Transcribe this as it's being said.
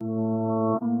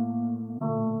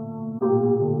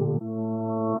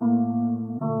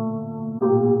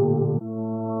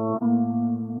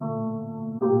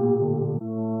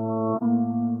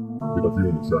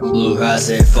Look, I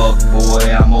said fuck boy,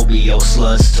 I'ma be your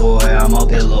sluts toy. I'm a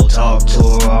pillow talk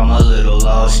tour, I'm a little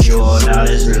lost jaw. Not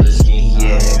as real as me,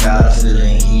 yeah. Got a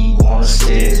feeling he wanna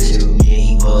stare to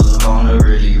me, but on a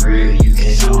really real, you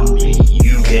cannot me.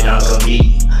 You cannot come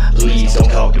me. Please don't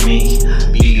talk to me.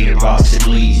 Beat your box and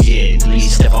please, yeah.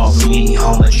 Please step off of me.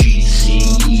 How much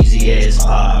GC, easy as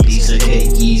pie. Piece of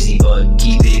cake, easy, but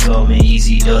keep it coming.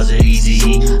 Easy does it,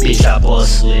 easy. Bitch, I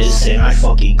bust lists and I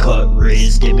fucking cut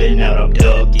wrists. Dipping out, I'm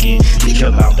ducking. Bitch,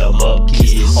 I'm out the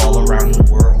BUPKIS all around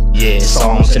the world. Yeah,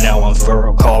 songs and now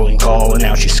unfurled. Calling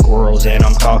out your squirrels. And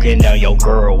I'm talking down your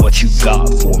girl. What you got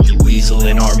for me? Weasel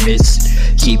in our midst.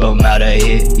 Keep 'em out of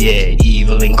here. Yeah,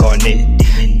 evil incarnate.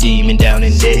 Demon down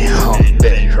in there. I'm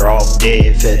better off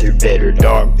dead. Feather better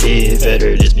dark pit.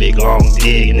 Feather this big long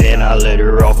dick. And then I let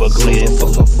her off a cliff.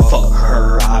 Fuck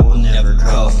her. I will never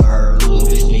cuff her.